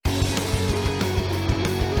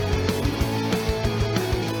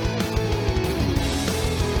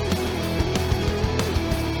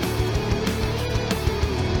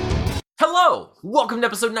Welcome to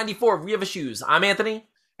episode 94 of We Have Issues. I'm Anthony.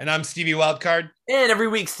 And I'm Stevie Wildcard. And every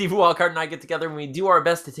week, Stevie Wildcard and I get together and we do our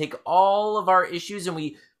best to take all of our issues and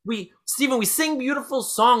we sing beautiful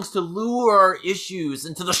songs to lure our issues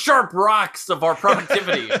into the sharp rocks of our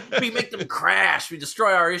productivity. We make them crash. We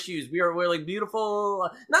destroy our issues. We're like beautiful,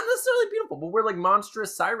 not necessarily beautiful, but we're like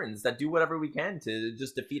monstrous sirens that do whatever we can to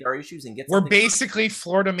just defeat our issues and get. We're basically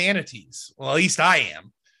Florida manatees. Well, at least I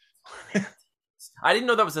am. I didn't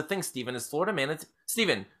know that was a thing, Steven. Is Florida manatee?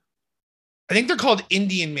 Steven. I think they're called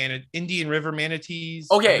Indian river manatees.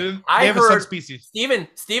 Okay, they I have heard a subspecies.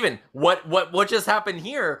 Steven, what just happened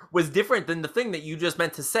here was different than the thing that you just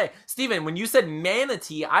meant to say. Steven, when you said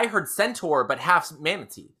manatee, I heard centaur, but half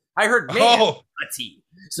manatee. I heard manatee.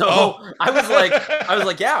 So I was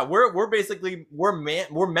like, yeah, we're basically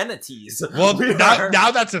manatees. Well,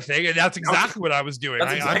 now that's a thing, and that's exactly what I was doing.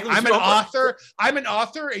 I'm an author. I'm an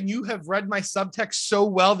author, and you have read my subtext so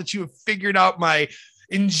well that you have figured out my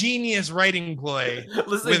ingenious writing ploy.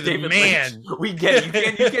 Listen, with David man, Lynch, we get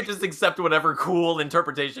it. You can't just accept whatever cool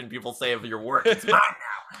interpretation people say of your work. It's mine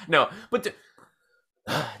now. No, but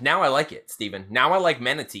now I like it, Steven. Now I like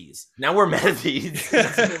manatees. Now we're manatees.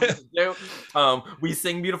 We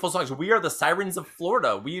sing beautiful songs. We are the sirens of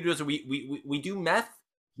Florida. We do meth.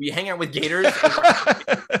 We hang out with gators.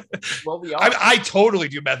 Well, we are. I totally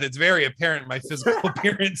do meth. It's very apparent in my physical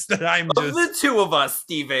appearance that I'm just the two of us,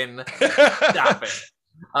 Steven. Stop it.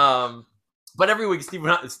 But every week, Stevie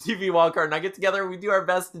Wildcard and I get together. We do our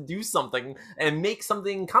best to do something and make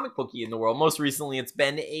something comic booky in the world. Most recently, it's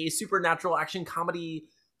been a supernatural action comedy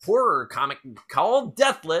horror comic called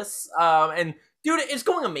Deathless. And dude, it's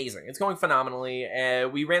going amazing. It's going phenomenally.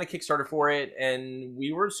 We ran a Kickstarter for it, and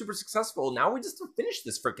we were super successful. Now we just finished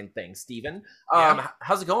this freaking thing, Steven.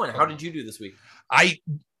 How's it going? How did you do this week?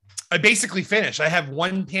 I basically finished. I have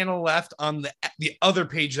one panel left on the other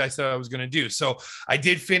page that I said I was going to do. So I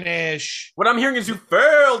did finish. What I'm hearing is you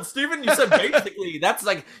failed, Steven. You said basically. That's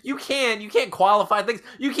like you can't qualify things.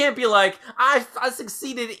 You can't be like I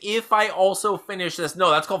succeeded if I also finish this. No,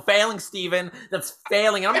 that's called failing, Steven. That's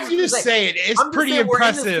failing. I'm just saying it's pretty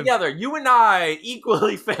impressive. We're in this together. You and I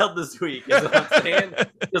equally failed this week. Is what I'm saying.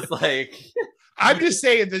 Just like. I'm just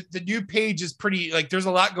saying that the new page is pretty, like, there's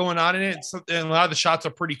a lot going on in it, and a lot of the shots are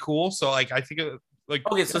pretty cool. So, like, I think,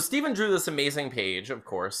 okay, so Steven drew this amazing page, of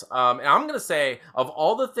course. And I'm going to say, of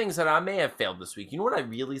all the things that I may have failed this week, you know what I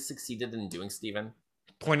really succeeded in doing, Steven?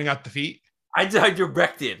 Pointing out the feet? I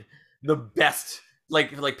directed the best,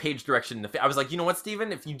 like page direction. I was like, you know what,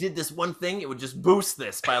 Steven? If you did this one thing, it would just boost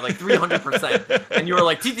this by like 300%. And you were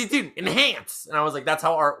like, enhance. And I was like, that's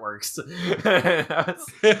how art works. That's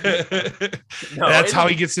how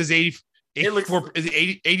he gets his 86%,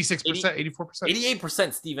 84%,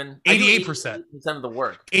 88%, Steven. 88% of the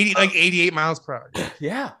work. 88 miles per hour.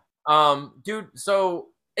 Yeah. Dude, so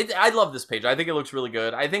I love this page. I think it looks really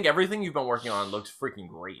good. I think everything you've been working on looks freaking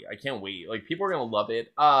great. I can't wait. Like, people are gonna love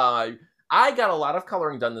it. I got a lot of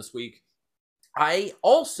coloring done this week. I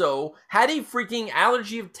also had a freaking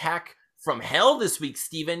allergy attack from hell this week,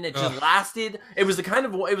 Steven. It just lasted. It was the kind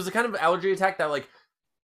of allergy attack that, like,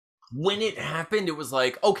 when it happened, it was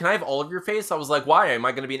like, oh, can I have all of your face? I was like, why? Am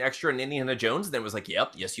I going to be an extra in Indiana Jones? And then it was like,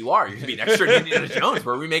 yep, yes, you are. You're going to be an extra in Indiana Jones.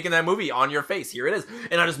 We're remaking that movie on your face. Here it is.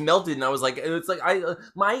 And I just melted, and I was like, it's like,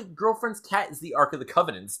 my girlfriend's cat is the Ark of the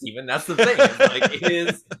Covenant, Steven. That's the thing. Like, it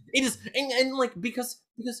is, and like, because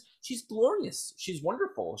she's glorious. She's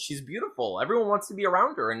wonderful. She's beautiful. Everyone wants to be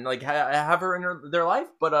around her and, like, have her in their life.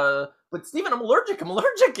 But Steven, I'm allergic.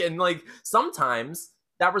 And, like, sometimes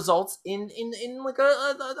that results in like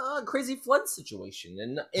a crazy flood situation,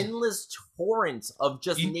 an endless torrent of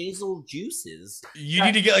just nasal juices. You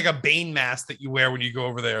need to get like a Bane mask that you wear when you go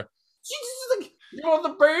over there. Like, you're the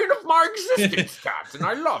bane of my existence, Captain.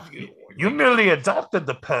 I love you. You merely adopted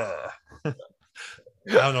the purr. I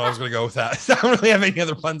don't know. I was gonna go with that. I don't really have any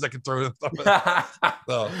other puns I could throw.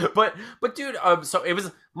 So. But dude, so it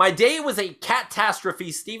was my day was a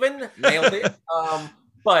catastrophe. Steven nailed it.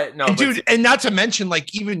 But no, dude, and not to mention,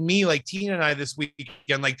 like, even me, like Tina and I this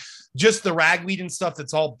weekend, like, just the ragweed and stuff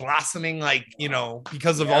that's all blossoming, like, you know,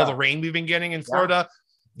 because of all the rain we've been getting in Florida.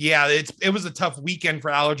 Yeah, it was a tough weekend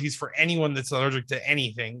for allergies for anyone that's allergic to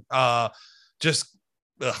anything. It was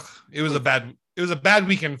a bad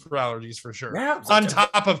weekend for allergies for sure. Yeah, on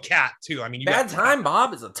top of cat too. I mean, bad time,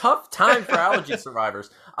 Bob. It's a tough time for allergy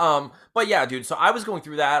survivors. But yeah, dude. So I was going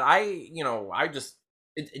through that.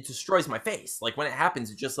 It destroys my face. Like, when it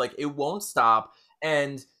happens, it's just like, it won't stop.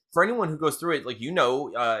 And for anyone who goes through it, like, you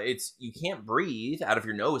know, you can't breathe out of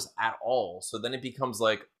your nose at all. So then it becomes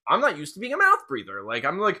like, I'm not used to being a mouth breather. Like,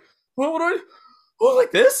 I'm like, what would I,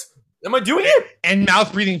 like this? Am I doing it? And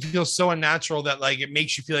mouth breathing feels so unnatural that like it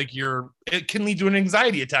makes you feel like it can lead to an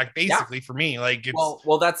anxiety attack, basically, for me. Like it's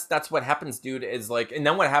well, that's what happens, dude, is like, and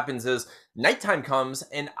then what happens is nighttime comes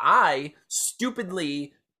and I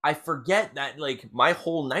stupidly I forget that like my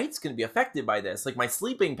whole night's gonna be affected by this. Like my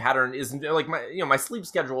sleeping pattern isn't like my sleep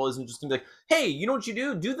schedule isn't just gonna be like, hey, you know what you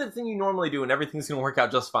do? Do the thing you normally do and everything's gonna work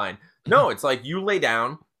out just fine. No, it's like you lay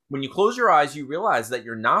down. When you close your eyes, you realize that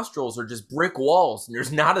your nostrils are just brick walls and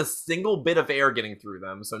there's not a single bit of air getting through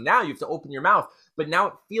them. So now you have to open your mouth, but now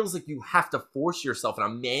it feels like you have to force yourself and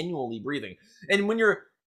I'm manually breathing. And when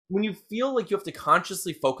you feel like you have to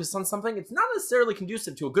consciously focus on something, it's not necessarily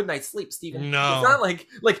conducive to a good night's sleep, Steven. No. It's not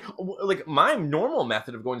like my normal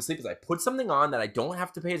method of going to sleep is I put something on that I don't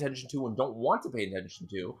have to pay attention to and don't want to pay attention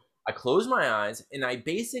to. I close my eyes and I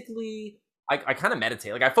basically I kind of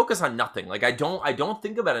meditate. Like I focus on nothing. Like I don't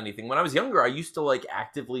think about anything. When I was younger, I used to like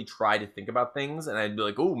actively try to think about things and I'd be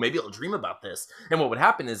like, oh, maybe I'll dream about this. And what would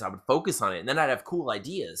happen is I would focus on it and then I'd have cool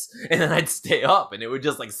ideas and then I'd stay up and it would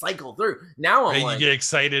just like cycle through. Now I'm like, you get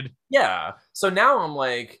excited. Yeah. So now I'm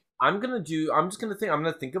like, I'm gonna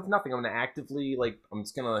think of nothing. I'm gonna actively like, I'm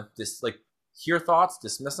just gonna just like hear thoughts,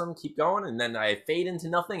 dismiss them, keep going, and then I fade into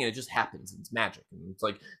nothing, and it just happens. It's magic. And it's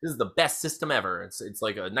like this is the best system ever. It's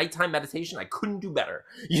like a nighttime meditation. I couldn't do better.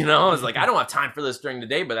 You know, it's like I don't have time for this during the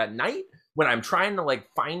day, but at night when I'm trying to like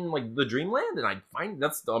find like the dreamland, and I find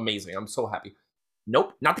that's amazing. I'm so happy.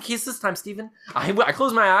 Nope, not the case this time, Steven. I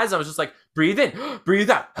closed my eyes. I was just like, breathe in, breathe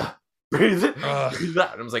out. Breathe in, breathe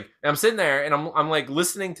out. And I was like, and I'm sitting there, and I'm like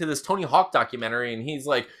listening to this Tony Hawk documentary, and he's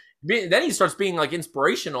like. Then he starts being like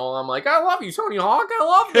inspirational. I'm like, I love you, Tony Hawk. I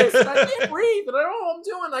love this. And I can't breathe. And I don't know what I'm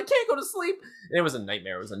doing. I can't go to sleep. And it was a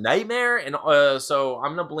nightmare. It was a nightmare. And so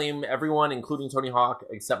I'm going to blame everyone, including Tony Hawk,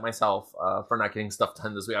 except myself, for not getting stuff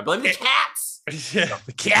done this week. I blame the cats. Yeah,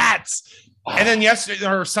 the cats. And then yesterday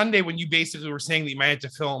or Sunday, when you basically were saying that you might have to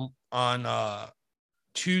film on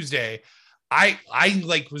Tuesday, I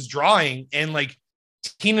like was drawing and like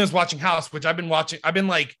Tina was watching House, which I've been watching. I've been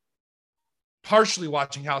like, partially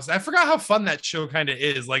watching House. I forgot how fun that show kind of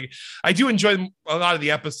is. Like I do enjoy a lot of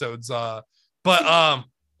the episodes. But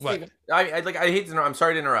what? I hate to. I'm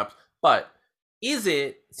sorry to interrupt, but is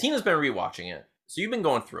it? Tina's been rewatching it, so you've been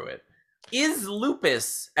going through it. Is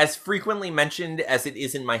lupus as frequently mentioned as it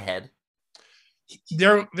is in my head?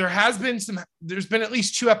 There has been some. There's been at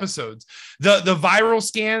least 2 episodes. The viral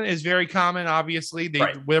scan is very common. Obviously,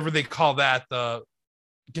 whatever they call that, the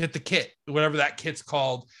get the kit, whatever that kit's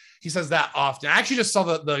called. He says that often. I actually just saw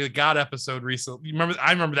the God episode recently.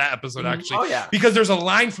 I remember that episode actually. Oh yeah. Because there's a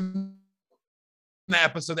line from that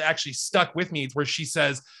episode that actually stuck with me where she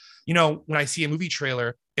says, you know, when I see a movie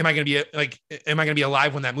trailer, am I going to be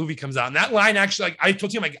alive when that movie comes out? And that line actually, like I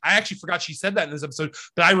told you, like I actually forgot she said that in this episode,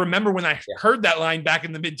 but I remember when I heard that line back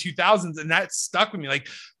in the mid 2000s and that stuck with me. Like,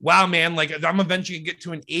 wow, man, like I'm eventually going to get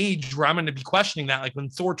to an age where I'm going to be questioning that. Like when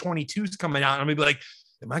Thor 22 is coming out, I'm going to be like,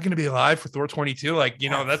 am I going to be alive for Thor 22? Like, you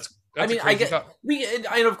know, that's I mean, I get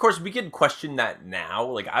of course we could question that now.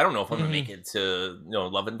 Like, I don't know if I'm gonna make it to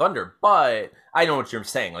Love and Thunder, but I know what you're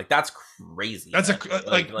saying. Like, that's crazy. That's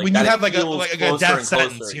like when you have like a death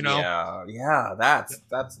sentence, you know? Yeah, that's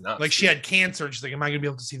nuts. Like she had cancer, and she's like, "Am I gonna be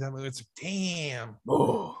able to see that movie?" It's like, damn.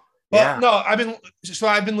 Oh, yeah. No,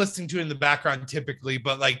 I've been listening to it in the background typically,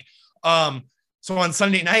 but like, so on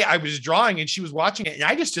Sunday night, I was drawing and she was watching it and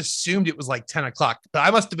I just assumed it was like 10 o'clock, but I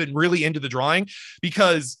must've been really into the drawing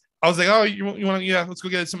because I was like, oh, you want to, yeah, let's go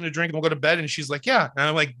get something to drink and we'll go to bed. And she's like, yeah. And I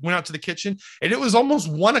like went out to the kitchen and it was almost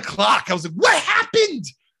 1 o'clock. I was like, what happened?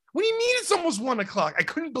 What do you mean it's almost 1 o'clock? I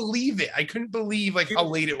couldn't believe it. I couldn't believe like how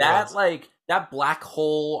late it was. Like that black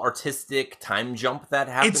hole artistic time jump that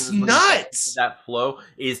happens. It's nuts. That flow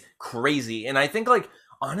is crazy. And I think like,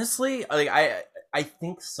 honestly, like I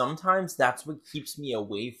think sometimes that's what keeps me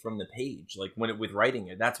away from the page. Like with writing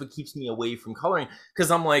it, that's what keeps me away from coloring.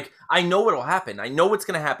 Because I'm like, I know what'll happen. I know what's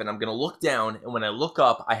going to happen. I'm going to look down. And when I look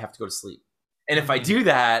up, I have to go to sleep. And if I do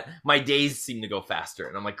that, my days seem to go faster.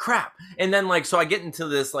 And I'm like, crap. And then like, so I get into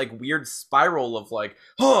this like weird spiral of like,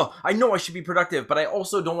 oh, I know I should be productive, but I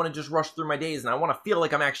also don't want to just rush through my days. And I want to feel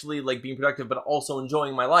like I'm actually like being productive, but also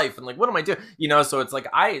enjoying my life. And like, what am I doing? You know, so it's like,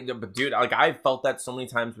 dude, like I've felt that so many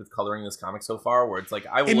times with coloring this comic so far where it's like,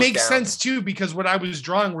 it makes sense too, because what I was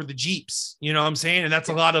drawing were the Jeeps, you know what I'm saying? And that's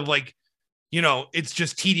a lot of like, you know, it's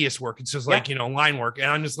just tedious work. It's just like, you know, line work. And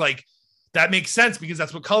I'm just like, that makes sense because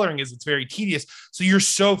that's what coloring is. It's very tedious. So you're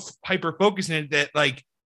so hyper focused in it that like,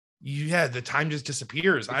 the time just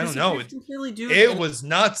disappears. I don't know. It was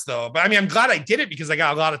nuts though. But I mean, I'm glad I did it because I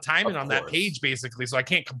got a lot of time in on that page basically. So I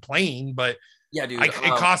can't complain, but yeah, dude, it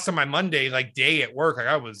cost on my Monday, like day at work. Like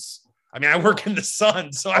I was I mean, I work in the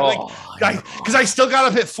sun, so because I still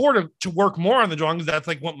got up at 4 to work more on the drawings. That's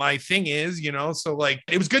like what my thing is, you know. So like,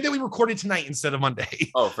 it was good that we recorded tonight instead of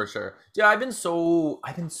Monday. Oh, for sure. Yeah, I've been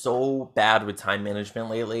so bad with time management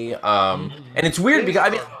lately. And it's weird because I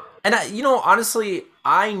mean, and honestly,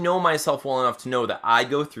 I know myself well enough to know that I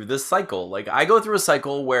go through this cycle. Like, I go through a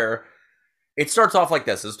cycle where it starts off like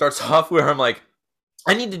this. It starts off where I'm like,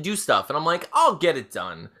 I need to do stuff, and I'm like, I'll get it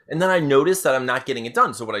done. And then I notice that I'm not getting it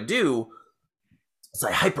done. So what I do is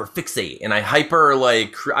I hyper fixate, and I hyper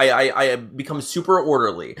I become super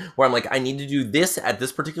orderly, where I'm like, I need to do this at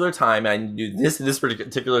this particular time, and I need to do this at this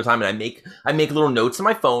particular time, and I make little notes in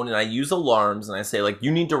my phone, and I use alarms, and I say like,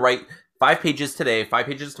 you need to write 5 pages today, 5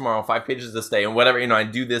 pages tomorrow, 5 pages this day, and whatever, I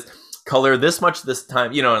do this, color this much this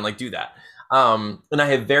time, and like do that. And I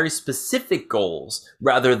have very specific goals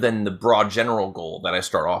rather than the broad general goal that I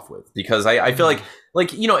start off with, because I feel like,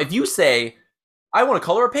 if you say, I want to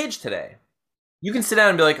color a page today, you can sit down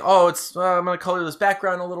and be like, oh, I'm going to color this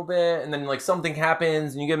background a little bit. And then like something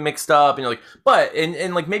happens and you get mixed up and you're like, but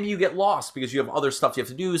like maybe you get lost because you have other stuff you have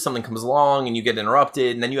to do. Something comes along and you get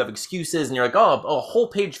interrupted, and then you have excuses and you're like, oh, a whole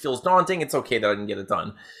page feels daunting. It's okay that I didn't get it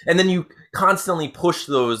done. And then you constantly push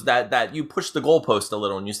those that you push the goalpost a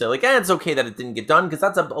little, and you say like, it's okay that it didn't get done, because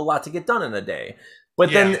that's a lot to get done in a day.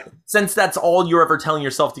 But then, since that's all you're ever telling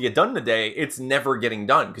yourself to get done in a day, it's never getting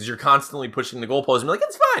done, because you're constantly pushing the goalpost and be like,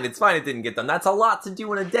 it's fine, it didn't get done. That's a lot to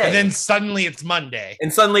do in a day. And then suddenly it's Monday.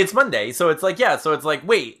 So it's like,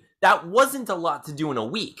 wait, that wasn't a lot to do in a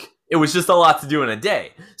week. It was just a lot to do in a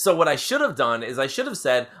day. So what I should have done is I should have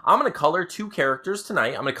said, I'm going to color 2 characters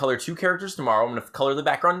tonight. I'm going to color 2 characters tomorrow. I'm going to color the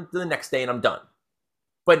background the next day, and I'm done.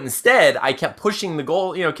 But instead, I kept pushing the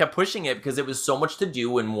goal, kept pushing it, because it was so much to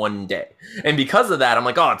do in one day. And because of that, I'm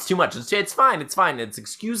like, oh, it's too much. It's fine. It's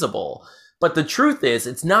excusable. But the truth is,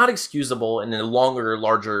 it's not excusable in a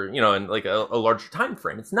larger, in like a larger time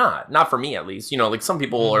frame. It's not for me, at least. Like some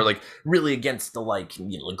people are like really against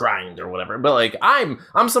the grind or whatever. But like I'm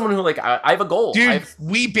someone who I have a goal. Dude,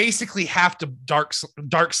 we basically have to dark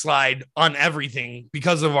slide on everything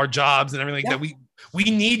because of our jobs and everything that we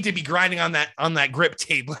need to be grinding on that grip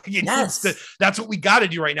tape. That's what we got to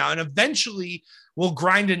do right now. And eventually we'll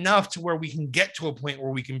grind enough to where we can get to a point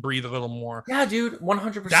where we can breathe a little more. Yeah, dude,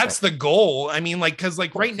 100%. That's the goal. I mean, because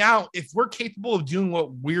right now, if we're capable of doing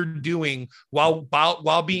what we're doing while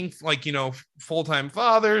being full-time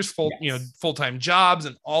fathers, full-time jobs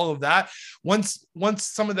and all of that, once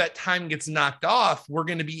some of that time gets knocked off, we're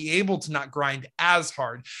going to be able to not grind as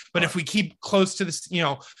hard. But if we keep close to this,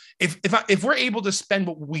 if we're able to spend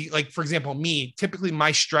what we for example, me, typically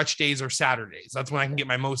my stretch days are Saturdays. That's when I can get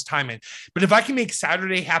my most time in. But if I can make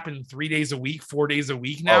Saturday happen 3 days a week, 4 days a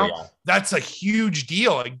week now, that's a huge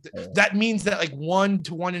deal. That means that 1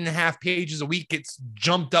 to 1.5 pages a week gets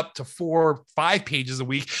jumped up to 4 or 5 pages a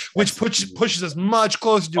week, which pushes us much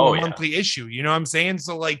closer to a monthly issue. You know what I'm saying?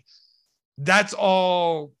 So that's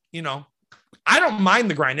all, I don't mind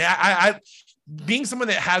the grind. I being someone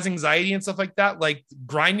that has anxiety and stuff like that,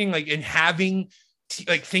 grinding, and having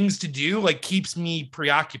things to do, keeps me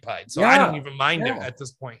preoccupied. So I don't even mind it at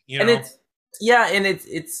this point, And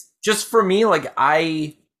it's just for me,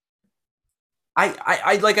 I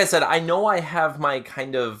like I said, I know I have my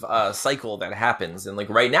kind of cycle that happens, and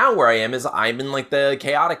right now where I am is I'm in the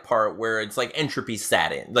chaotic part where it's entropy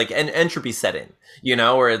set in, entropy set in,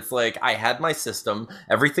 where it's I had my system,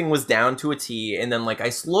 everything was down to a T, and then I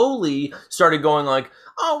slowly started going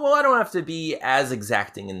oh, well, I don't have to be as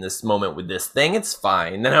exacting in this moment with this thing. It's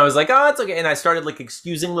fine. And then I was like, oh, it's okay. And I started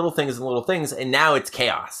excusing little things, and now it's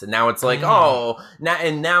chaos. And now it's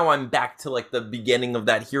now I'm back to the beginning of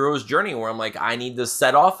that hero's journey where I'm I need to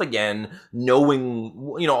set off again, knowing,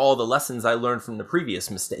 all the lessons I learned from the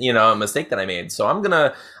previous mistake that I made. So I'm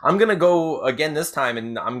gonna go again this time,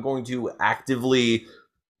 and I'm going to actively,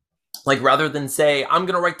 rather than say I'm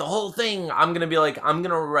gonna write the whole thing, I'm gonna be I'm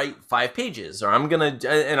gonna write 5 pages, or I'm gonna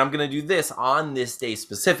do this on this day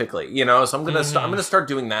specifically, So I'm gonna start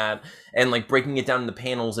doing that and breaking it down into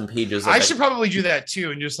panels and pages. I should probably do that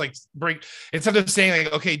too, and just break, instead of saying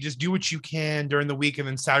okay, just do what you can during the week and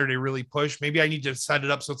then Saturday really push. Maybe I need to set it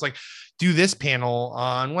up so it's do this panel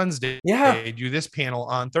on Wednesday, do this panel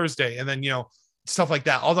on Thursday, and then stuff like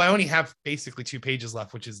that. Although I only have basically 2 pages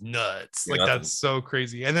left, which is nuts. That's so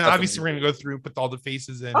crazy. And then obviously we're gonna go through and put all the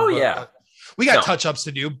faces in. We got touch-ups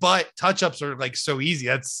to do, but touch-ups are so easy.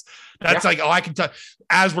 That's I can touch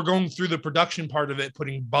as we're going through the production part of it,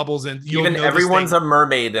 putting bubbles in. Even everyone's a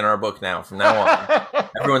mermaid in our book now. From now on,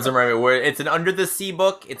 everyone's a mermaid. It's an under the sea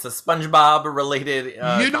book. It's a SpongeBob related.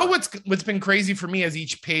 What's been crazy for me as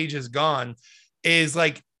each page has gone is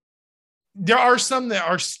there are some that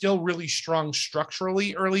are still really strong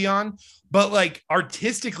structurally early on, but like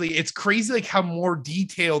artistically, it's crazy like how more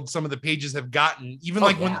detailed some of the pages have gotten, even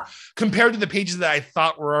when compared to the pages that I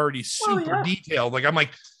thought were already super detailed. Like I'm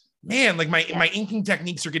like, man, like my inking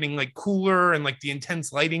techniques are getting like cooler, and like the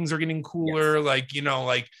intense lightings are getting cooler. Yes. Like, you know,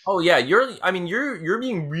 like, oh yeah, you're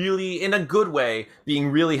being really, in a good way,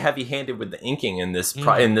 being really heavy handed with the inking in this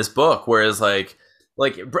in this book. Whereas like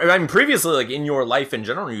I mean, previously, like in your life in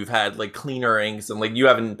general, you've had like cleaner inks, and like you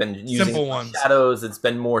haven't been using simple ones. Shadows. It's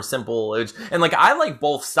been more simple, and like I like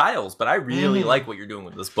both styles, but I really like what you're doing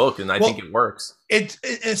with this book, and I think it works. It's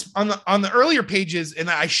on the earlier pages, and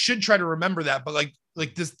I should try to remember that, but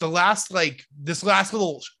like this last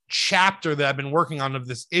little chapter that I've been working on of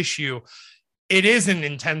this issue, it is an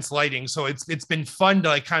intense lighting, so it's been fun to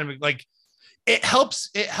like kind of like. It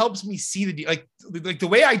helps me see like the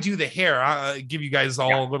way I do the hair. I'll give you guys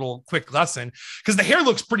all a little quick lesson, because the hair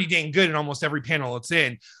looks pretty dang good in almost every panel it's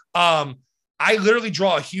in. I literally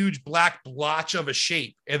draw a huge black blotch of a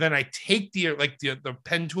shape, and then I take the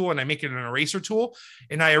pen tool and I make it an eraser tool,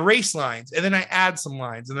 and I erase lines, and then I add some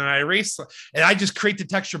lines, and then I erase, and I just create the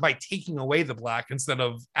texture by taking away the black instead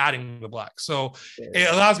of adding the black. So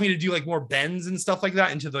it allows me to do like more bends and stuff like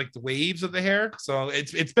that into like the waves of the hair. So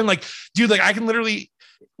it's been like, dude, like I can literally,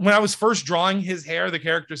 when I was first drawing his hair, the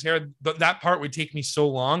character's hair, that part would take me so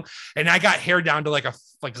long, and I got hair down to like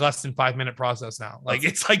less than 5-minute process now. Like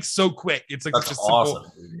it's like so quick. It's like just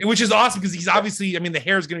awesome, simple, which is awesome, because he's obviously, I mean, the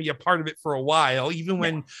hair is going to be a part of it for a while, even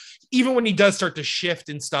when he does start to shift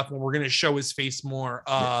and stuff, and we're going to show his face more.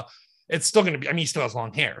 It's still going to be, I mean, he still has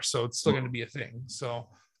long hair, so it's still going to be a thing. So,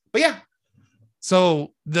 but yeah.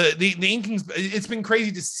 So the inking, it's been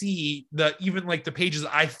crazy to see that even like the pages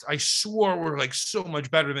I swore were like so much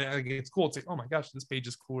better than, like, it's cool. It's like, oh my gosh, this page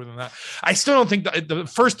is cooler than that. I still don't think that the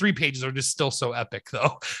first 3 pages are just still so epic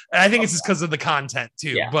though. And I think it's just because of the content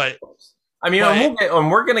too. Yeah. But I mean,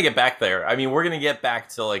 we're gonna get back there. I mean, we're gonna get back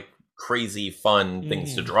to like crazy fun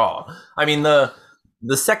things to draw. I mean, the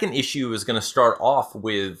second issue is gonna start off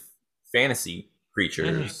with fantasy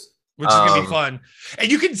creatures. Which is gonna be fun, and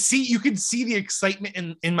you can see the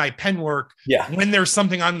excitement in my pen work. Yeah, when there's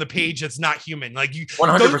something on the page that's not human, like you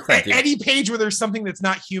 100%. Any page where there's something that's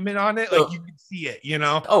not human on it, like you can see it. You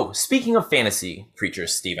know. Oh, speaking of fantasy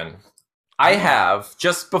creatures, Stephen, I have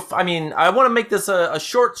just before. I mean, I want to make this a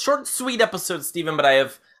short, sweet episode, Stephen. But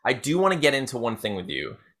I do want to get into one thing with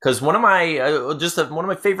you, because one of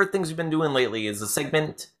my favorite things we've been doing lately is a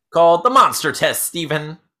segment called the Monster Test,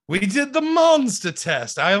 Stephen. We did the monster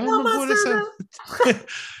test. I remember what it said.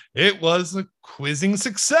 It was a quizzing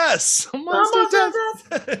success. A monster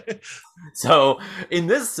test. So in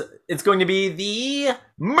this, it's going to be the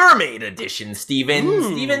mermaid edition, Stephen.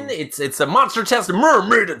 Stephen, it's a monster test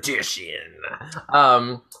mermaid edition.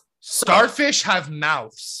 Starfish have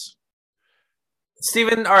mouths.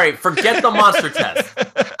 Stephen, all right, forget the monster test.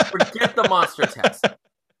 Forget the monster test.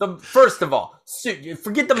 First of all,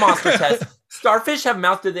 forget the monster test. Starfish have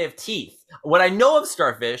mouth. Do they have teeth? What I know of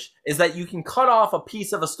starfish is that you can cut off a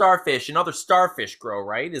piece of a starfish and other starfish grow,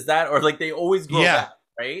 right? Is that, or like they always grow back,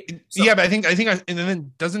 right? So, yeah, but I think, and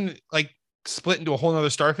then doesn't it like split into a whole other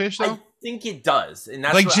starfish though? I think it does. And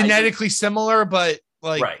that's like genetically similar, but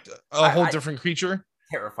like a whole different creature.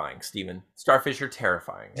 Terrifying, Stephen. Starfish are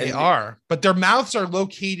terrifying. They are, but their mouths are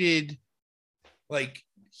located like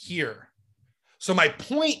here. So my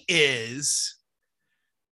point is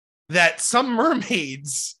that some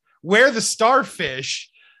mermaids wear the starfish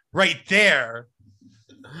right there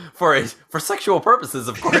for sexual purposes,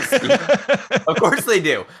 of course. Of course they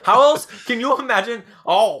do. How else can you imagine?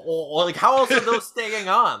 Like how else are those staying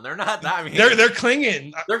on? They're not. I mean, they're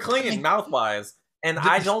clinging. They're clinging mouth wise, and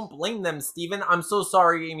I don't blame them, Stephen. I'm so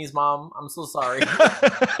sorry, Amy's mom. I'm so sorry.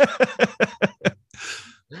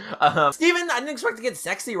 Stephen, I didn't expect to get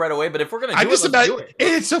sexy right away, but if we're gonna do let's do it.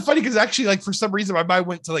 It's so funny because actually, like for some reason, my mind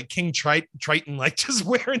went to like King Triton, like just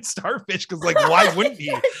wearing starfish because, like, why wouldn't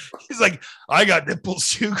he? He's like, I got nipples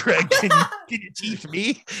too, Greg. Can you teeth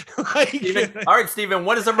me? Like, Stephen, all right, Stephen,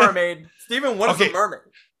 what is a mermaid? Stephen, what is a mermaid?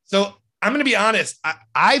 So I'm gonna be honest.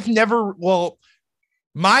 I've never. Well,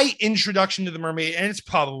 my introduction to the mermaid, and it's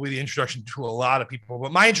probably the introduction to a lot of people,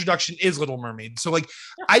 but my introduction is Little Mermaid. So like,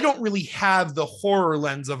 I don't really have the horror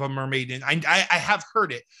lens of a mermaid, and I have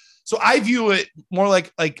heard it. So I view it more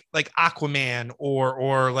like Aquaman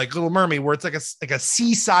or like Little Mermaid, where it's like a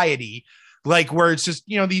sea-society, like where it's just,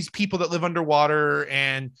 you know, these people that live underwater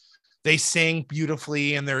and they sing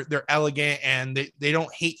beautifully and they're elegant and they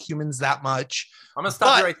don't hate humans that much. I'm gonna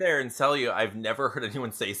stop you right there and tell you I've never heard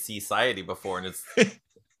anyone say society before, and it's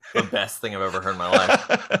the best thing I've ever heard in my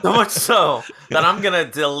life. So much so that I'm gonna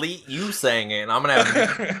delete you saying it, and I'm gonna have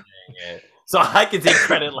you saying it, so I can take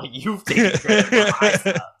credit like you've taken credit for my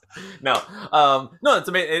stuff. No, it's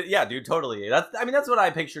amazing. Yeah, dude, totally. That's what I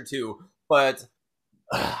picture too. But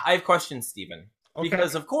I have questions, Steven. Okay.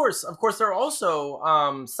 Because of course, there are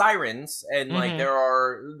also sirens, and like there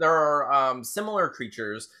are similar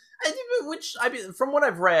creatures. Which from what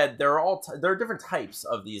I've read, there are different types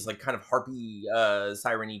of these like kind of harpy,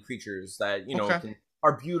 siren-y creatures that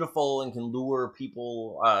are beautiful and can lure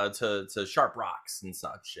people to sharp rocks and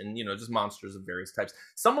such, and just monsters of various types.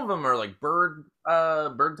 Some of them are like bird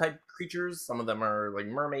type creatures. Some of them are like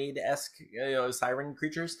mermaid-esque, siren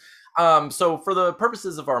creatures. So for the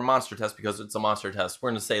purposes of our monster test, because it's a monster test,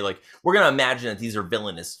 we're gonna imagine that these are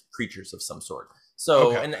villainous creatures of some sort.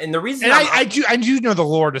 So, and the reason, and I do know the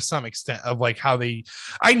lore to some extent of like how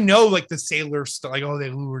I know like the sailors, like, oh,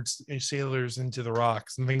 they lured sailors into the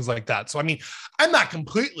rocks and things like that. So, I mean, I'm not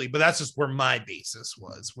completely, but that's just where my basis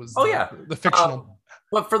was the fictional.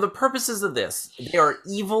 But for the purposes of this, they are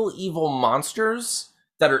evil monsters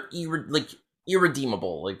that are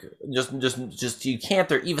irredeemable. Like just you can't.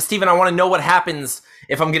 They're evil. Steven, I want to know what happens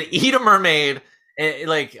if I'm gonna eat a mermaid.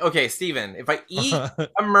 Like, okay, Steven, if I eat a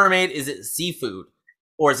mermaid, is it seafood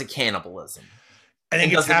or is it cannibalism? I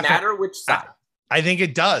think does it matter which side? I think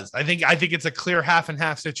it does. I think it's a clear half and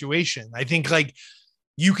half situation. I think like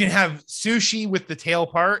you can have sushi with the tail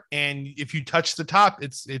part, and if you touch the top,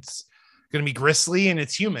 it's gonna be gristly and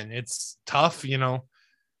it's human. It's tough,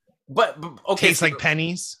 But okay, tastes like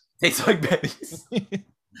pennies. Tastes like pennies.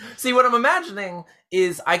 See, what I'm imagining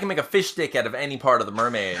is I can make a fish stick out of any part of the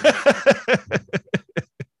mermaid.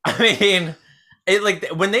 I mean,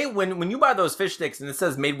 when you buy those fish sticks and it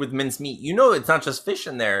says made with minced meat, it's not just fish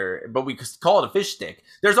in there, but we call it a fish stick.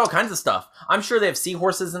 There's all kinds of stuff. I'm sure they have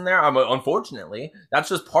seahorses in there. Unfortunately, that's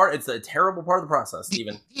just it's a terrible part of the process,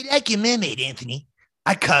 Steven. You like your mermaid, Anthony?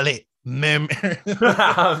 I call it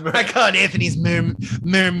I call it Anthony's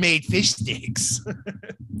mermaid fish sticks.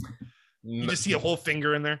 You just see a whole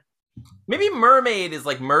finger in there. Maybe mermaid is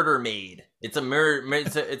like murder maid. It's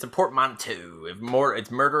a portmanteau.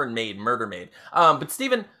 It's murder and maid, murder maid. But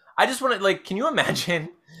Steven, I just want to can you imagine?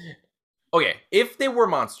 Okay, if they were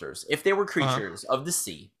monsters, if they were creatures of the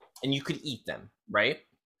sea, and you could eat them, right?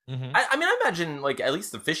 Mm-hmm. I imagine at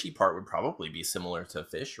least the fishy part would probably be similar to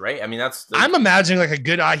fish, right? I mean, I'm imagining like a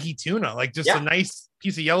good ahi tuna, like just a nice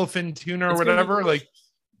piece of yellowfin tuna or whatever. Like it's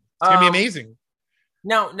gonna be amazing.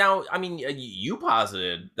 Now, I mean, you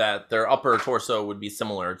posited that their upper torso would be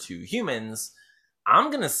similar to humans. I'm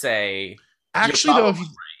gonna say, actually, though,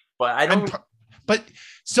 but I don't. But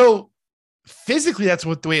so physically, that's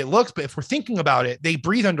the way it looks. But if we're thinking about it, they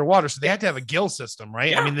breathe underwater, so they have to have a gill system,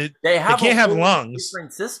 right? Yeah. I mean, they can't have lungs.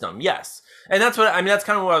 Different system, yes. And that's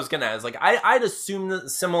kind of what I was gonna ask. I'd assume that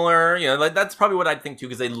similar. That's probably what I'd think too,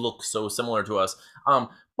 because they look so similar to us.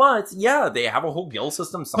 But yeah, they have a whole gill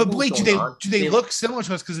system. But wait, do they look similar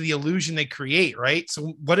to us because of the illusion they create, right?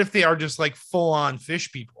 So what if they are just like full on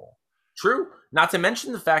fish people? True. Not to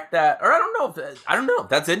mention the fact that, or I don't know.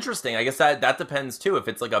 That's interesting. I guess that depends too. If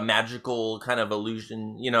it's like a magical kind of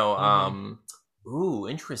illusion, ooh,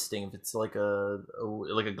 interesting. If it's like a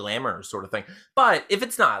glamour sort of thing. But if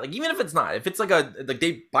it's not, even if it's not, if it's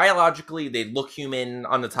they biologically they look human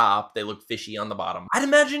on the top, they look fishy on the bottom. I'd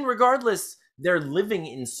imagine regardless, they're living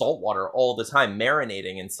in salt water all the time,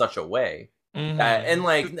 marinating in such a way. Mm-hmm. And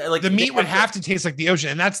like the meat would have to taste like the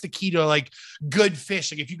ocean, and that's the key to good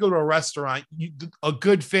fish. Like if you go to a restaurant, a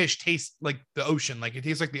good fish tastes like the ocean, like it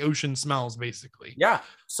tastes like the ocean smells, basically. Yeah.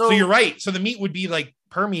 So you're right. So the meat would be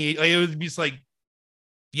permeate. It would be just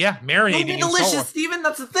marinating. It would be delicious, Steven.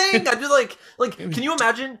 That's the thing. I'd be can you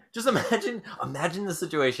imagine? Just imagine the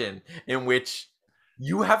situation in which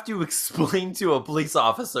you have to explain to a police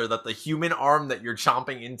officer that the human arm that you're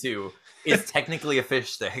chomping into is technically a fish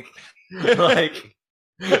stick. It's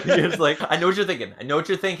I know what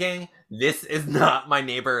you're thinking. This is not my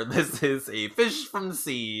neighbor. This is a fish from the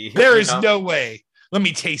sea. There is no way. Let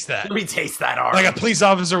me taste that. Let me taste that arm. Like a police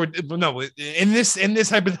officer would no. In this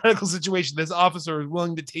hypothetical situation, this officer is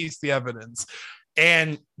willing to taste the evidence,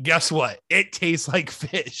 and guess what? It tastes like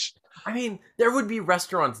fish. I mean, there would be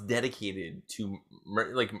restaurants dedicated to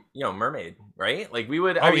mermaid, right? We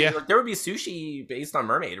would. There would be sushi based on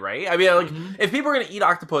mermaid, right? I mean, if people are going to eat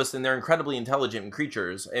octopus and they're incredibly intelligent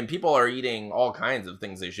creatures, and people are eating all kinds of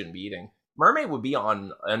things they shouldn't be eating, mermaid would be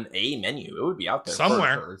on a menu. It would be out there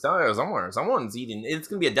somewhere. Somewhere, someone's eating. It's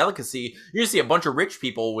going to be a delicacy. You're going to see a bunch of rich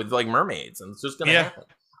people with mermaids, and it's just going to happen.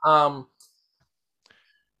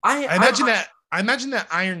 I imagine that. I imagine that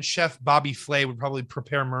Iron Chef Bobby Flay would probably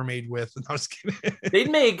prepare mermaid with. I was kidding. They'd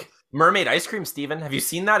make mermaid ice cream, Steven. Have you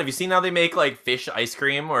seen that? Have you seen how they make like fish ice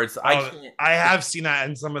cream? Or it's I have seen that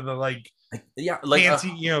in some of the like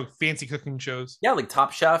fancy, fancy cooking shows. Yeah, like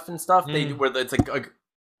Top Chef and stuff. They where it's like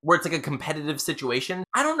where it's like a competitive situation.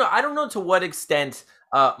 I don't know to what extent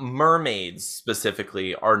mermaids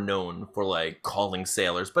specifically are known for like calling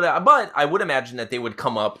sailors, but I would imagine that they would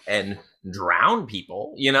come up and drown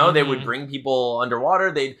people. They would bring people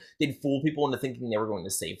underwater. They'd fool people into thinking they were going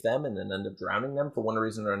to save them, and then end up drowning them for one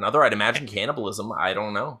reason or another. I'd imagine cannibalism. I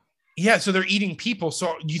don't know. Yeah, so they're eating people.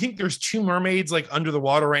 So do you think there's 2 mermaids like under the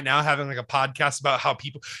water right now having like a podcast about how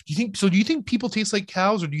people do you think people taste like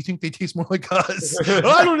cows, or do you think they taste more like us?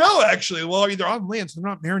 Well, I don't know, actually. Well, they're on land, so they're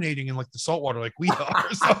not marinating in like the salt water like we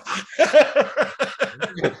are. So.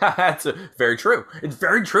 That's very true. It's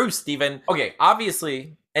very true, Steven. Okay,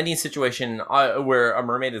 obviously any situation where a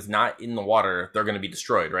mermaid is not in the water, they're going to be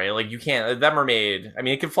destroyed, right? Like you can't, that mermaid, I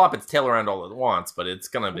mean, it can flop its tail around all it wants, but it's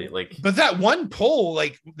going to be like. But that one poll,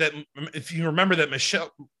 like that, if you remember that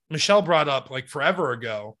Michelle brought up like forever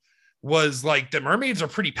ago, was like the mermaids are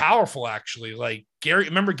pretty powerful, actually. Like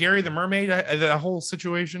remember Gary the mermaid, that whole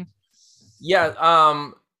situation? Yeah.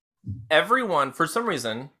 Everyone, for some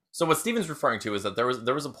reason, so what Steven's referring to is that there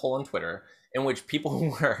was a poll on Twitter in which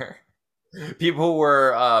people were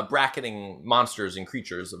bracketing monsters and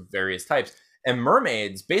creatures of various types, and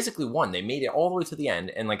mermaids basically won. They made it all the way to the end,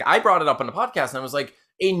 and like I brought it up on the podcast, and I was like,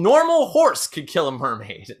 a normal horse could kill a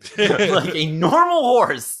mermaid. Like a normal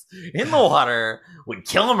horse in the water would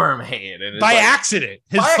kill a mermaid, and by accident.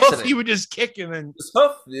 His hoof he would just kick, and then his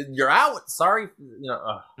hoof, you're out. Sorry,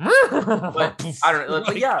 But I don't know.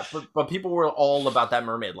 But yeah, but people were all about that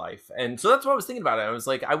mermaid life, and so that's what I was thinking about it. I was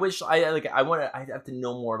like, I wish I have to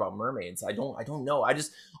know more about mermaids. I don't know. I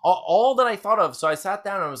just all that I thought of. So I sat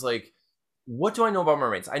down and I was like, what do I know about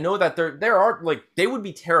mermaids? I know that there are like they would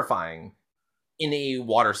be terrifying in a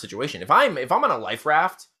water situation. If I'm on a life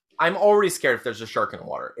raft, I'm already scared if there's a shark in the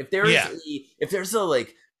water. If there's a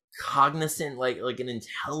like cognizant, like an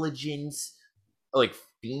intelligent, like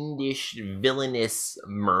fiendish, villainous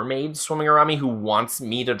mermaid swimming around me who wants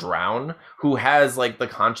me to drown, who has like the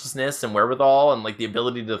consciousness and wherewithal and like the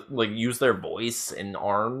ability to like use their voice and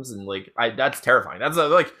arms, and like that's terrifying. That's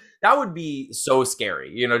that would be so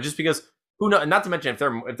scary, just because. Who knows? Not to mention if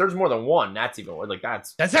there's more than one, that's even like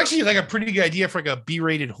that's actually like a pretty good idea for like a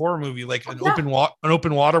B-rated horror movie, like an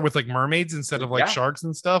open water with like mermaids instead of like sharks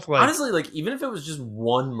and stuff. Like honestly, like even if it was just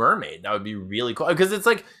one mermaid, that would be really cool because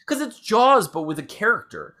it's Jaws but with a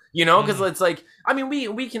character, because it's like I mean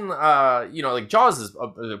we can like Jaws is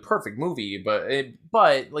a perfect movie,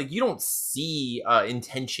 but like you don't see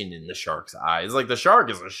intention in the shark's eyes. Like the shark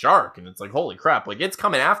is a shark, and it's like holy crap, like it's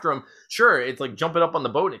coming after him. Sure, it's like jumping up on the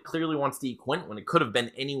boat. It clearly wants to eat Quint when it could have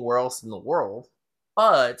been anywhere else in the world,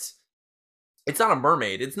 but it's not a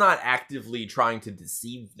mermaid. It's not actively trying to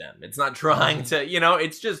deceive them. It's not trying to,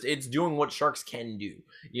 it's doing what sharks can do,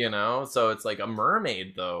 So it's like a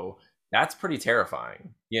mermaid though. That's pretty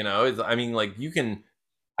terrifying, I mean, like it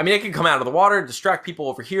can come out of the water, distract people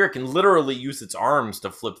over here. It can literally use its arms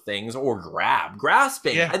to flip things or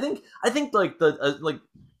grasping. Yeah. I think like the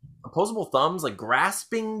opposable thumbs, like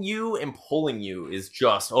grasping you and pulling you is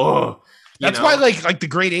just that's why like the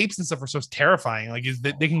great apes and stuff are so terrifying. Like is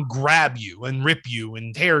that they can grab you and rip you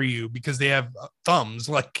and tear you because they have thumbs.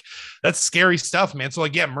 Like that's scary stuff, man. So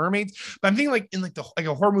like yeah, mermaids. But I'm thinking like in like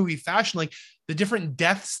a horror movie fashion, like the different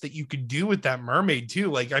deaths that you could do with that mermaid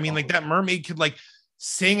too. Like I mean, like that mermaid could like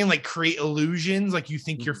sing and like create illusions, like you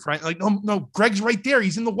think your friend, like no, Greg's right there,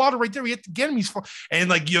 he's in the water right there, we have to get him, and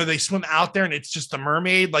like they swim out there and it's just a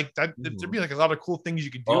mermaid. Like that there'd be like a lot of cool things you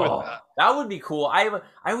could do with that. That would be cool. I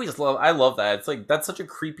love that. It's like that's such a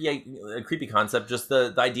creepy concept, just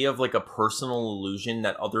the idea of like a personal illusion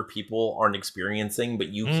that other people aren't experiencing but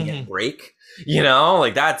you can't break,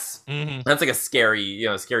 like that's like a scary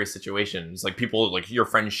scary situation. It's like people, like your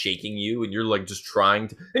friends shaking you and you're like just trying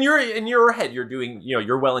to, and you're in your head you're doing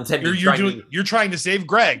you're well intended. You're trying to save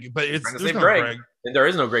Greg, but there's no Greg. And there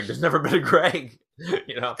is no Greg. There's never been a Greg.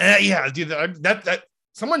 Yeah, dude. That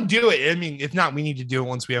someone do it. I mean, if not, we need to do it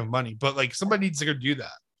once we have money. But like, somebody needs to go do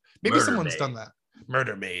that. Maybe someone's done that.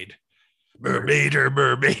 Murder maid.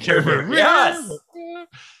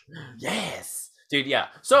 Yes, dude. Yeah.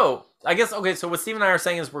 So I guess so what Steve and I are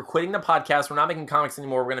saying is we're quitting the podcast. We're not making comics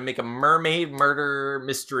anymore. We're gonna make a mermaid murder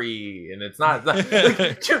mystery, and it's not.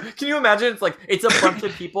 Can you imagine? It's like it's a bunch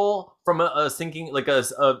of people from a sinking, like a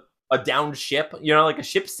downed ship. Like a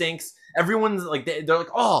ship sinks. Everyone's like they're like,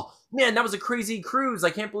 oh man, that was a crazy cruise. I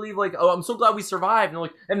can't believe I'm so glad we survived.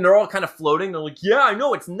 And they're all kind of floating. They're like, yeah, I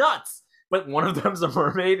know, it's nuts. but one of them's a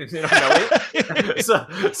mermaid and they don't know it. so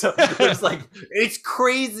it's like, it's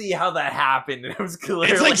crazy how that happened. And it was clearly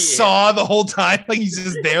It's like Saw the whole time. Like he's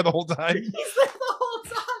just there the whole time. He's there the whole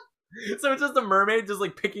time. So it's just a mermaid just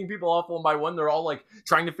like picking people off one by one. They're all like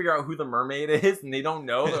trying to figure out who the mermaid is and they don't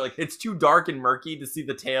know. They're like, it's too dark and murky to see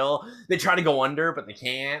the tail. They try to go under, but they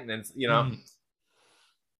can't. And it's, you know,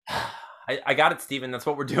 I got it, Steven. That's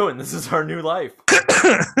what we're doing. This is our new life.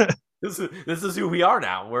 This is who we are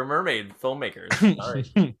now. We're mermaid filmmakers. All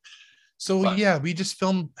right. So yeah, we just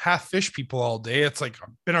film half fish people all day. It's like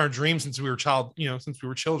been our dream since we were since we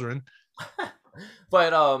were children.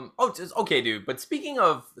 But okay, dude. But speaking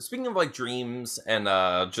of like dreams and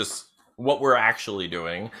just what we're actually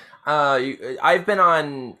doing, I've been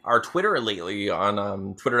on our Twitter lately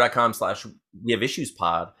on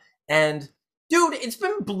twitter.com/wehaveissuespod, and dude, it's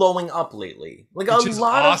been blowing up lately. Like Which is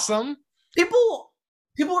awesome. People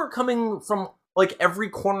are coming from like every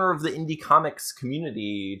corner of the indie comics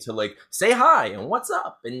community to like say hi and what's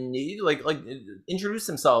up and like introduce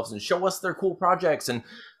themselves and show us their cool projects. And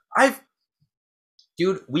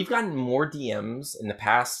we've gotten more DMs in the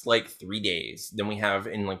past like 3 days than we have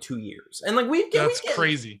in like 2 years. And like that's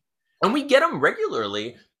crazy. And we get them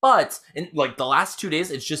regularly. But in like the last 2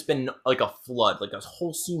 days, it's just been like a flood, like a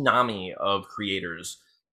whole tsunami of creators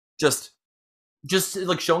just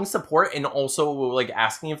like showing support and also like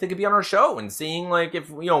asking if they could be on our show and seeing like if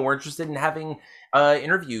we're interested in having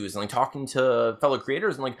interviews and like talking to fellow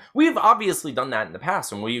creators. And like we've obviously done that in the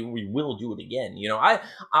past and we will do it again.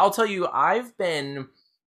 I'll tell you, I've been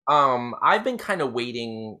kind of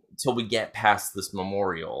waiting till we get past this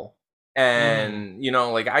memorial. And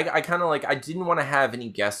I kind of like, I didn't want to have any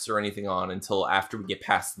guests or anything on until after we get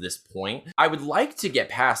past this point. I would like to get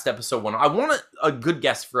past episode 1. I want a good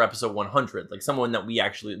guest for episode 100, like someone that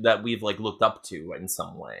we've like looked up to in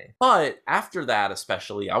some way. But after that,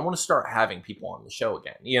 especially, I want to start having people on the show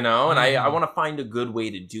again, and I want to find a good way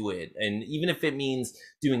to do it. And even if it means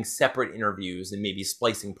doing separate interviews and maybe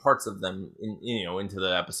splicing parts of them into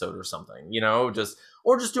the episode or something,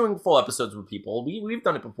 or just doing full episodes with people. We've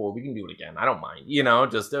done it before. We can do it again. I don't mind. We can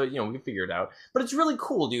figure it out. But it's really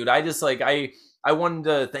cool, dude. I just like I wanted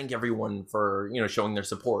to thank everyone for showing their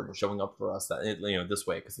support and showing up for us this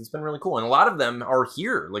way, because it's been really cool. And a lot of them are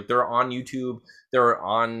here. Like they're on YouTube, they're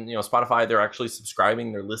on Spotify. They're actually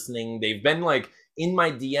subscribing. They're listening. They've been like in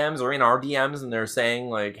my DMs or in our DMs, and they're saying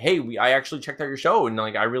like, "Hey, I actually checked out your show, and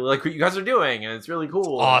like I really like what you guys are doing, and it's really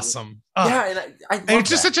cool." Awesome. Yeah, and it's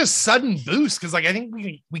just such a sudden boost because like I think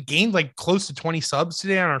we gained like close to 20 subs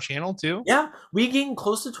today on our channel too. Yeah, we gained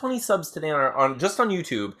close to 20 subs today on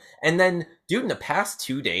YouTube, and then dude, in the past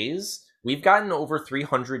 2 days, we've gotten over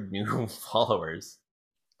 300 new followers.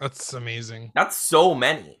 That's amazing. That's so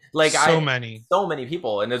many. Like so many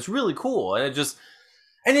people, and it's really cool, and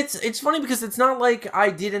it's funny because it's not like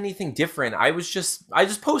I did anything different. I just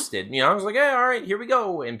posted, I was like, hey, all right, here we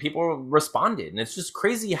go. And people responded. And it's just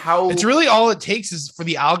crazy how it's really all it takes is for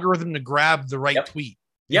the algorithm to grab the right tweet.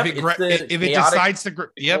 Yep. If it decides to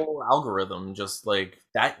algorithm, just like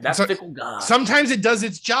that's fickle God. Sometimes it does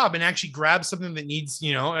its job and actually grabs something that needs,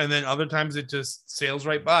 and then other times it just sails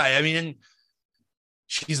right by. I mean,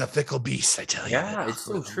 she's a fickle beast, I tell you. Yeah, it's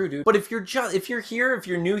so true, dude. But if you're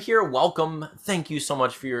new here, welcome. Thank you so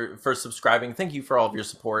much for subscribing. Thank you for all of your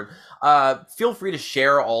support. Feel free to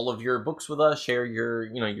share all of your books with us. Share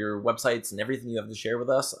your your websites and everything you have to share with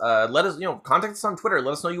us. Let us contact us on Twitter.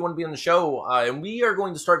 Let us know you want to be on the show, and we are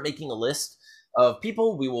going to start making a list of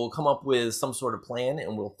people. We will come up with some sort of plan,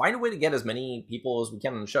 and we'll find a way to get as many people as we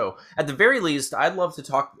can on the show. At the very least, I'd love to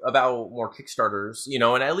talk about more Kickstarters,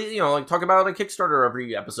 and at least, like talk about a Kickstarter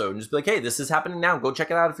every episode and just be like, hey, this is happening now. Go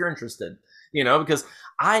check it out if you're interested, because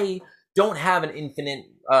I don't have an infinite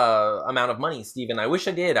amount of money, Steven. I wish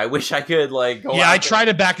I did. I wish I could like go. Yeah, I try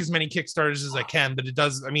to back as many Kickstarters as I can, but it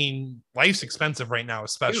does. I mean, life's expensive right now,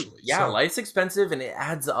 especially. Dude, yeah, so. Life's expensive and it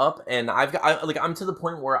adds up. And I'm to the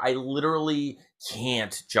point where I literally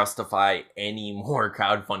can't justify any more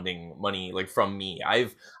crowdfunding money like from me.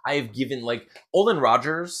 I've given like Olin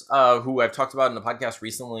Rogers, who I've talked about in the podcast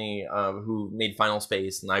recently, who made Final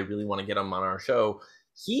Space, and I really want to get him on our show.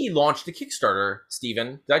 He launched a Kickstarter,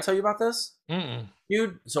 Steven. Did I tell you about this? Mm-mm.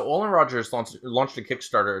 Dude, so Olin Rogers launched a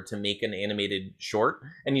Kickstarter to make an animated short,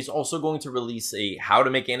 and he's also going to release a How to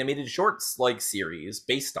Make Animated Shorts like series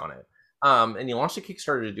based on it. And he launched a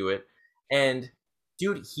Kickstarter to do it, and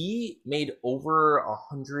dude, he made over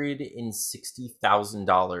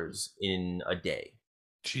 $160,000 in a day.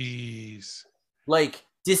 Jeez. Like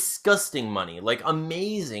disgusting money, like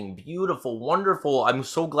amazing, beautiful, wonderful. I'm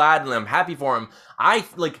so glad and I'm happy for him. I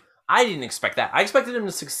I didn't expect that. I expected him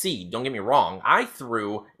to succeed. Don't get me wrong. I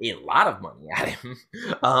threw a lot of money at him,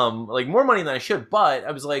 like more money than I should. But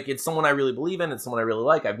I was like, it's someone I really believe in. It's someone I really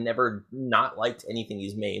like. I've never not liked anything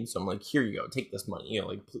he's made. So I'm like, here you go, take this money. You know,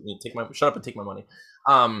 like shut up and take my money.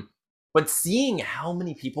 But seeing how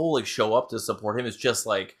many people like show up to support him is just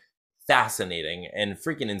like fascinating and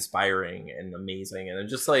freaking inspiring and amazing. And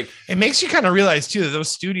it's just like, it makes you kind of realize too that those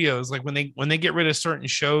studios, like when they get rid of certain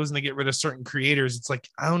shows and they get rid of certain creators, it's like,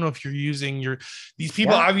 I don't know if you're using these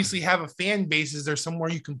people obviously have a fan base. Is there somewhere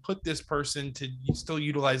you can put this person to still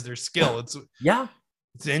utilize their skill? It's an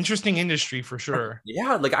interesting industry for sure.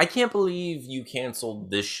 Yeah, like I can't believe you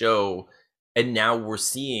canceled this show. And now we're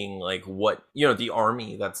seeing like what, you know, the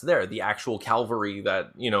army that's there, the actual cavalry that,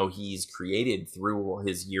 you know, he's created through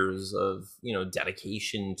his years of, you know,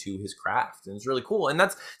 dedication to his craft. And it's really cool. And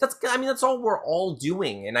that's all we're all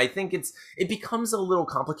doing. And I think it becomes a little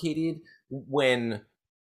complicated when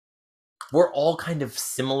we're all kind of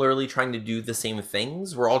similarly trying to do the same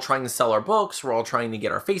things. We're all trying to sell our books. We're all trying to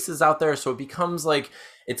get our faces out there. So it becomes like,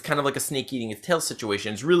 it's kind of like a snake eating its tail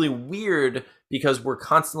situation. It's really weird because we're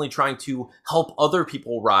constantly trying to help other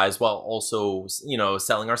people rise while also, you know,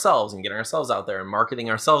 selling ourselves and getting ourselves out there and marketing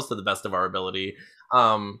ourselves to the best of our ability.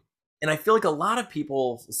 And I feel like a lot of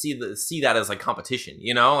people see that as like competition,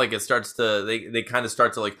 you know, like it starts to, they kind of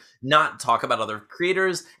start to like not talk about other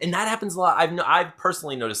creators. And that happens a lot. I've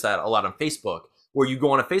personally noticed that a lot on Facebook, where you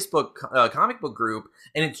go on a Facebook comic book group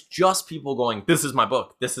and it's just people going, this is my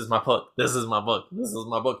book, this is my book, this is my book, this is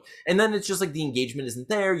my book. And then it's just like the engagement isn't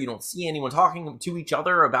there. You don't see anyone talking to each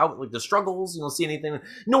other about like the struggles. You don't see anything.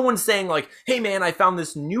 No one's saying like, hey man, I found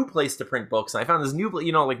this new place to print books. And I found this new,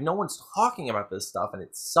 you know, like no one's talking about this stuff and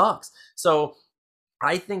it sucks. So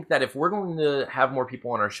I think that if we're going to have more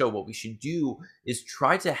people on our show, what we should do is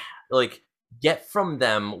try to like get from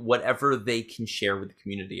them whatever they can share with the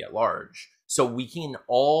community at large. So we can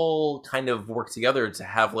all kind of work together to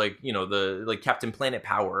have like, you know, the like Captain Planet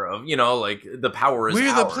power of, you know, like the power is we're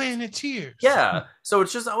ours. the Planeteers. Yeah. So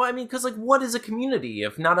it's just, I mean, because like what is a community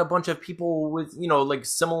if not a bunch of people with, you know, like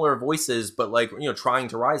similar voices, but like, you know, trying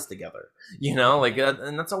to rise together, you know, like,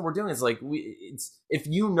 and that's all we're doing is like, it's, if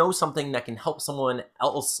you know something that can help someone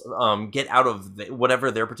else get out of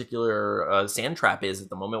whatever their particular sand trap is at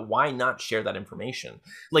the moment, why not share that information?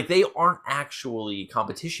 Like they aren't actually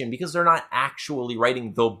competition because they're not actually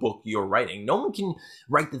writing the book you're writing. No one can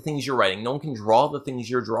write the things you're writing. No one can draw the things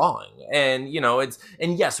you're drawing. And, you know,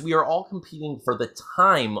 and yes, we are all competing for the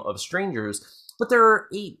time of strangers, but there are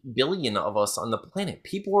 8 billion of us on the planet.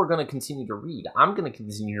 People are going to continue to read. I'm going to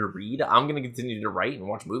continue to read. I'm going to continue to write and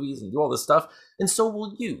watch movies and do all this stuff. And so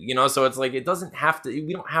will you, you know? So it's like, we don't have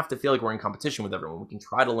to feel like we're in competition with everyone. We can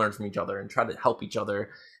try to learn from each other and try to help each other.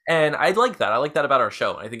 And I like that. I like that about our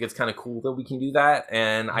show. I think it's kind of cool that we can do that.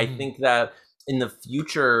 And I think that in the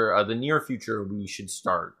future, the near future, we should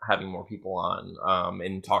start having more people on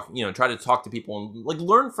and talk, you know, try to talk to people and like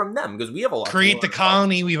learn from them because we have a lot. Create the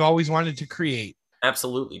colony we've always wanted to create.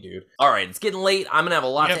 Absolutely, dude. All right, it's getting late. I'm gonna have a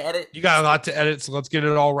lot to edit. You got a lot to edit, so let's get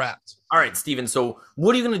it all wrapped. All right, Steven. So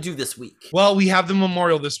what are you gonna do this week? Well, we have the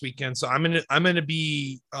memorial this weekend, so I'm gonna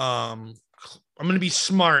be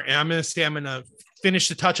smart, and I'm gonna finish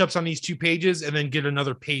the touch-ups on these 2 pages and then get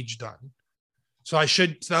another page done. So that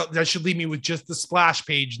should leave me with just the splash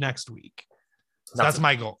page next week. So that's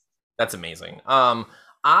my goal. That's amazing.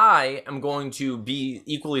 I am going to be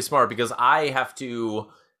equally smart because I have to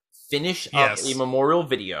finish up a memorial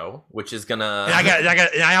video, which is gonna.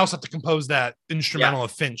 And I also have to compose that instrumental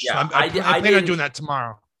of Finch. Yeah, So I plan on doing that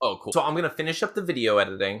tomorrow. Oh, cool. So I'm gonna finish up the video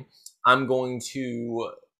editing. I'm going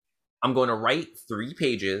to write 3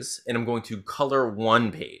 pages and I'm going to color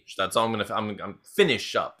 1 page. That's all I'm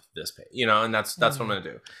finish up this page, you know, and that's what I'm gonna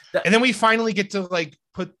do. And then we finally get to like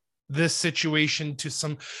put this situation to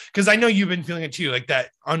some, because I know you've been feeling it too, like that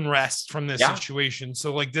unrest from this situation.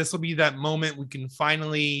 So like this will be that moment we can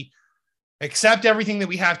finally accept everything that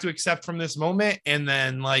we have to accept from this moment, and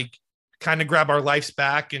then like kind of grab our lives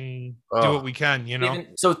back and do what we can, you know?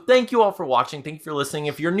 So thank you all for watching. Thank you for listening.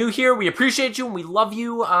 If you're new here, we appreciate you and we love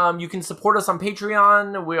you. You can support us on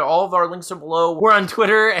Patreon. All of our links are below. We're on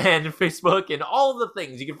Twitter and Facebook and all of the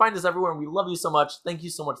things. You can find us everywhere and we love you so much. Thank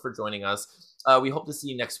you so much for joining us. We hope to see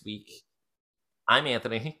you next week. I'm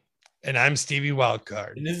Anthony. And I'm Stevie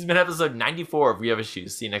Wildcard. And this has been episode 94 of We Have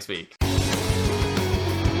Issues. See you next week.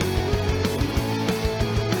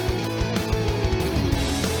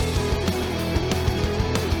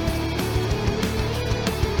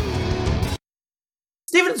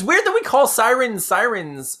 Steven, It's weird that we call sirens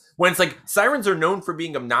when it's like sirens are known for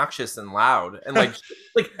being obnoxious and loud and like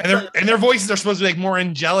and their voices are supposed to be like more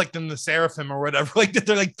angelic than the seraphim or whatever. Like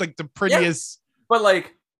they're like the prettiest. Yeah. But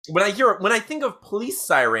like when I think of police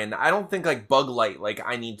siren, I don't think like bug light. Like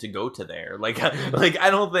I need to go to there. Like I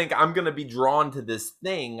don't think I'm gonna be drawn to this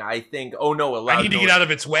thing. I think I need to get out of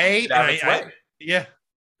its way. Yeah.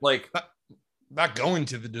 Like not going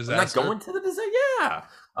to the disaster. I'm not going to the disaster. Yeah.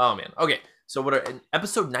 Oh man. Okay. So what are in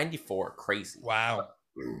episode 94? Crazy. Wow.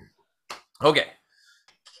 Okay.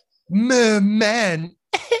 Man. Man.